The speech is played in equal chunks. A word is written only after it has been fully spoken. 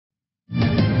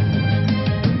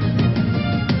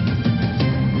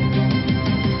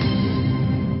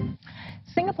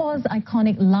Singapore's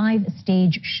iconic live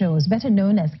stage shows, better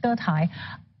known as E-Getai,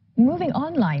 moving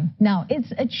online. Now,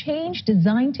 it's a change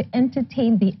designed to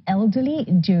entertain the elderly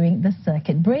during the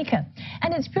circuit breaker.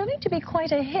 And it's proving to be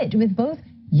quite a hit with both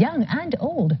young and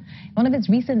old. One of its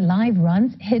recent live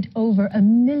runs hit over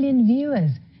 1 million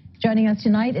viewers. Joining us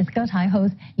tonight is E-Getai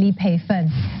host Peifen.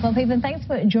 Well, Peifen, thanks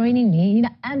for joining me.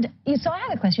 And so I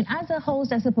have a question. As a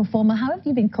host, as a performer, how have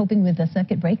you been coping with the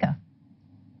circuit breaker?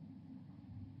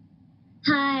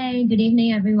 Hi, good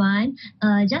evening, everyone.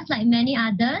 Just like many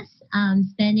others, I'm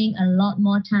spending a lot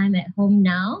more time at home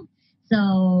now.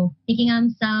 So picking up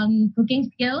some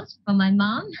cooking skills from my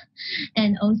mom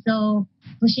and also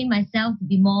pushing myself to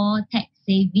be more tech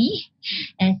savvy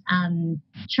as I'm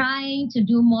trying to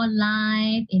do more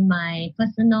live in my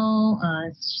personal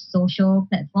social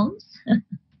platforms.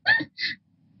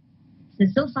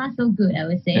 So far, so good, I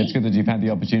would say. It's good that you've had the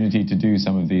opportunity to do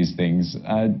some of these things.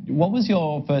 What was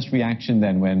your first reaction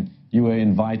then when you were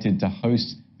invited to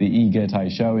host the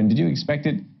E-Getai show, and did you expect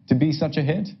it to be such a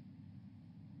hit?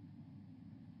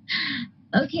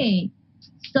 Okay,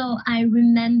 so I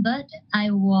remembered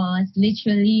I was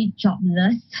literally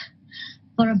jobless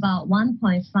for about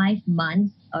 1.5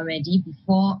 months already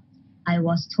before I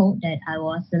was told that I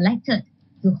was selected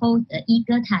to host the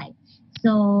E-Getai.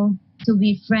 So to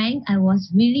be frank, I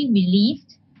was really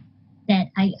relieved that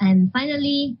I am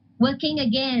finally working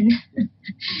again.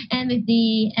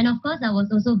 and of course, I was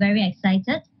also very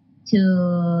excited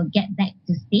to get back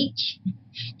to stage.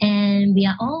 And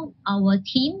our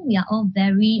team, we are all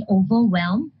very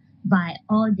overwhelmed by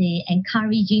all the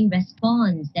encouraging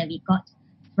response that we got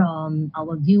from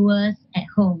our viewers at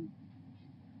home.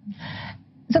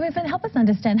 So, Peifen, help us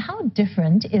understand how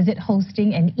different is it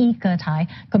hosting an E-Getai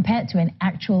compared to an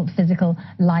actual physical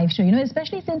live show? You know,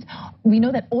 especially since we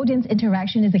know that audience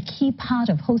interaction is a key part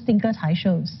of hosting E-Getai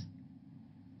shows.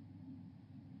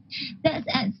 That's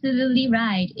absolutely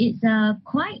right. It's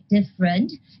quite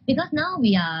different because now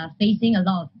we are facing a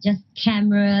lot of just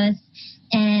cameras,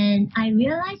 and I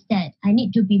realized that I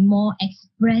need to be more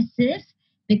expressive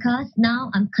because now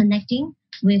I'm connecting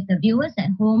with the viewers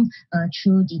at home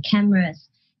through the cameras.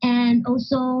 And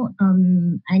also,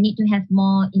 I need to have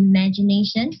more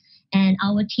imagination, and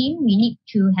our team, we need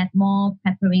to have more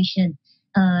preparation.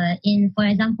 For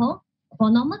example, for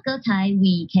normal E-Getai,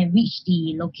 we can reach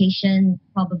the location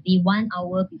probably 1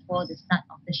 hour before the start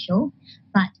of the show.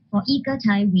 But for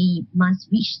E-Getai, we must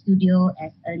reach studio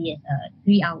as early as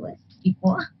 3 hours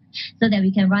before so that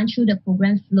we can run through the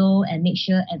program flow and make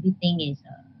sure everything is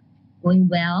going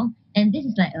well. And this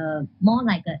is like more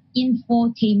like an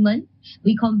infotainment.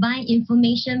 We combine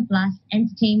information plus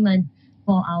entertainment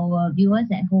for our viewers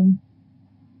at home.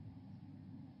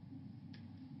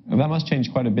 Well, that must change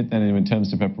quite a bit then in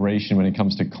terms of preparation when it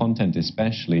comes to content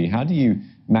especially. How do you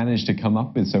manage to come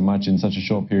up with so much in such a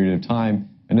short period of time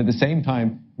and at the same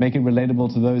time make it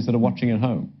relatable to those that are watching at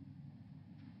home?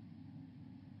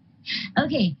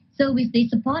 Okay, so with the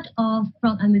support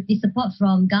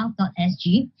from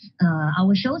Gulf.sg,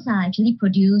 our shows are actually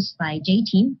produced by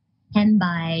J-Team and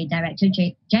by director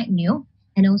Jack Neo,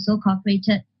 and also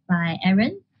cooperated by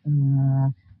Aaron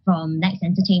from Next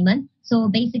Entertainment. So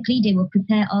basically, they will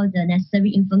prepare all the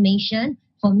necessary information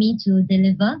for me to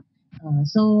deliver.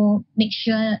 So we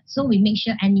make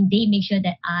sure, and they make sure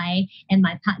that I and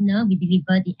my partner, we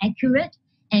deliver the accurate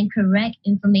and correct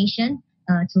information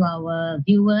to our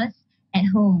viewers at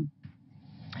home.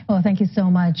 Well, thank you so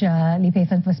much,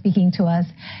 Peifen, for speaking to us,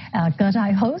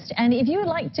 E-Getai host. And if you would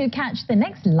like to catch the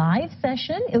next live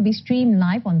session, it'll be streamed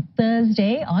live on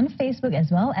Thursday on Facebook as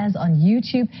well as on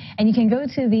YouTube. And you can go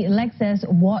to the Lexus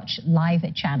Watch Live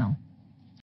channel.